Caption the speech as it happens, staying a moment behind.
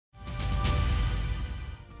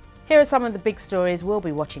Here are some of the big stories we'll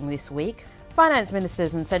be watching this week. Finance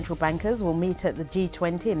ministers and central bankers will meet at the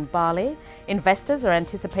G20 in Bali. Investors are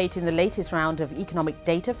anticipating the latest round of economic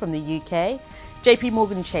data from the UK.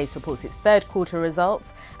 JPMorgan Chase reports its third quarter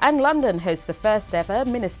results. And London hosts the first ever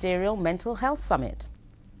Ministerial Mental Health Summit.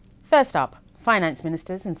 First up, finance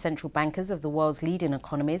ministers and central bankers of the world's leading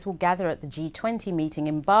economies will gather at the G20 meeting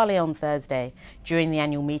in Bali on Thursday. During the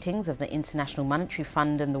annual meetings of the International Monetary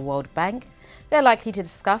Fund and the World Bank, they're likely to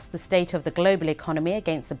discuss the state of the global economy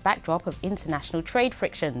against the backdrop of international trade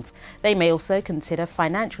frictions. They may also consider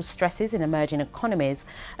financial stresses in emerging economies,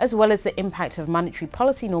 as well as the impact of monetary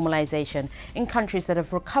policy normalisation in countries that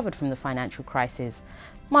have recovered from the financial crisis.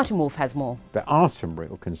 Martin Wolf has more. There are some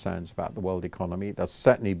real concerns about the world economy. That's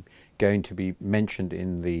certainly going to be mentioned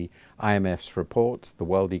in the IMF's reports, the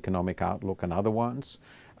World Economic Outlook and other ones,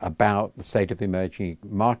 about the state of emerging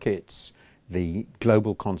markets, the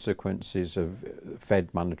global consequences of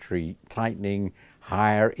Fed monetary tightening,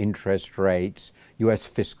 higher interest rates, US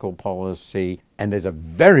fiscal policy, and there's a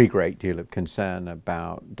very great deal of concern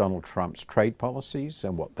about Donald Trump's trade policies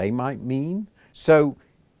and what they might mean. So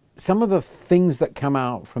some of the things that come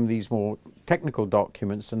out from these more technical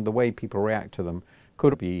documents and the way people react to them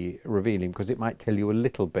could be revealing, because it might tell you a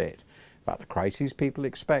little bit about the crises people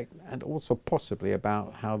expect and also possibly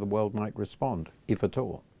about how the world might respond, if at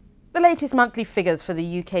all. The latest monthly figures for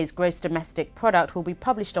the UK's gross domestic product will be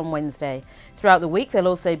published on Wednesday. Throughout the week, there'll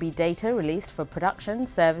also be data released for production,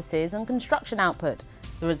 services and construction output.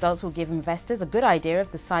 The results will give investors a good idea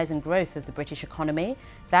of the size and growth of the British economy,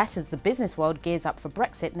 that as the business world gears up for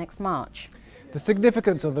Brexit next March. The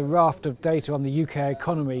significance of the raft of data on the UK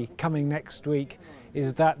economy coming next week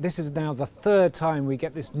is that this is now the third time we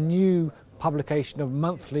get this new publication of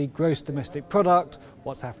monthly gross domestic product,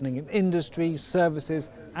 what's happening in industry, services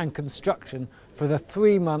and construction for the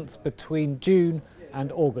 3 months between June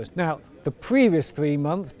and August. Now, the previous 3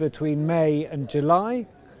 months between May and July,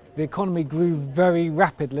 the economy grew very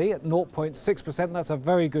rapidly at 0.6%. That's a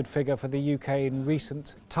very good figure for the UK in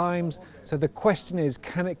recent times. So the question is,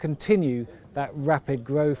 can it continue that rapid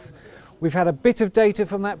growth? We've had a bit of data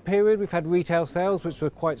from that period. We've had retail sales, which were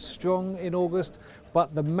quite strong in August,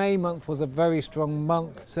 but the May month was a very strong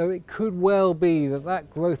month. So it could well be that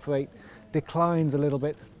that growth rate declines a little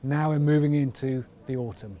bit. Now we're moving into the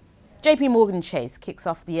autumn. JPMorgan Chase kicks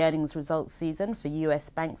off the earnings results season for US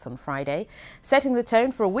banks on Friday, setting the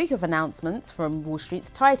tone for a week of announcements from Wall Street's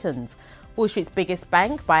titans. Wall Street's biggest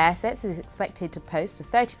bank by assets is expected to post a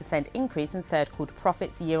 30% increase in third quarter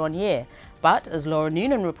profits year on year. But, as Laura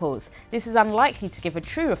Noonan reports, this is unlikely to give a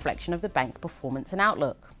true reflection of the bank's performance and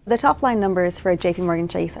outlook. The top line numbers for JPMorgan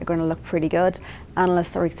Chase are going to look pretty good.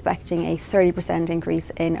 Analysts are expecting a 30% increase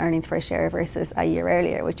in earnings per share versus a year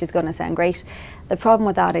earlier, which is going to sound great. The problem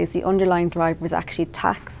with that is the underlying driver is actually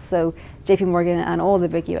tax. So JPMorgan and all the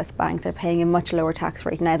big US banks are paying a much lower tax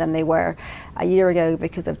rate now than they were a year ago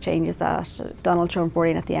because of changes that Donald Trump brought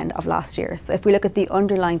in at the end of last year. So if we look at the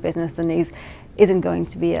underlying business, the news isn't going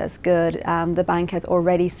to be as good. The bank has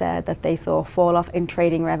already said that they saw a fall off in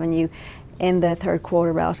trading revenue in the third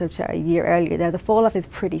quarter relative to a year earlier. Now the fall off is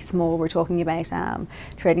pretty small. We're talking about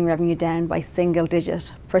trading revenue down by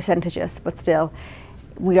single-digit percentages, but still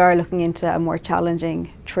we are looking into a more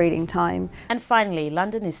challenging trading time. And finally,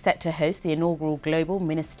 London is set to host the inaugural Global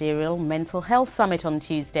Ministerial Mental Health Summit on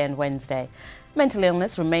Tuesday and Wednesday. Mental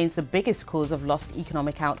illness remains the biggest cause of lost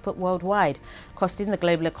economic output worldwide, costing the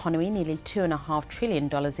global economy nearly $2.5 trillion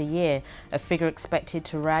a year, a figure expected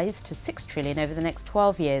to rise to $6 trillion over the next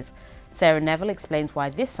 12 years. Sarah Neville explains why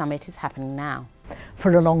this summit is happening now.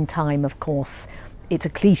 For a long time, of course, it's a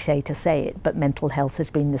cliche to say it, but mental health has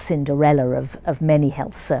been the Cinderella of many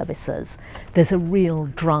health services. There's a real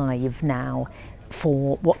drive now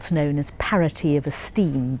for what's known as parity of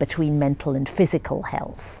esteem between mental and physical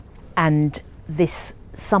health. And this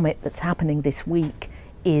summit that's happening this week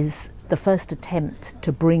is the first attempt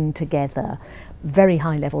to bring together very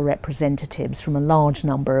high-level representatives from a large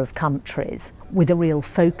number of countries with a real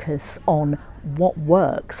focus on what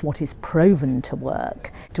works, what is proven to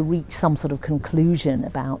work, to reach some sort of conclusion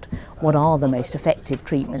about what are the most effective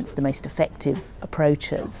treatments, the most effective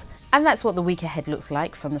approaches. And that's what the week ahead looks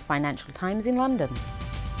like from the Financial Times in London.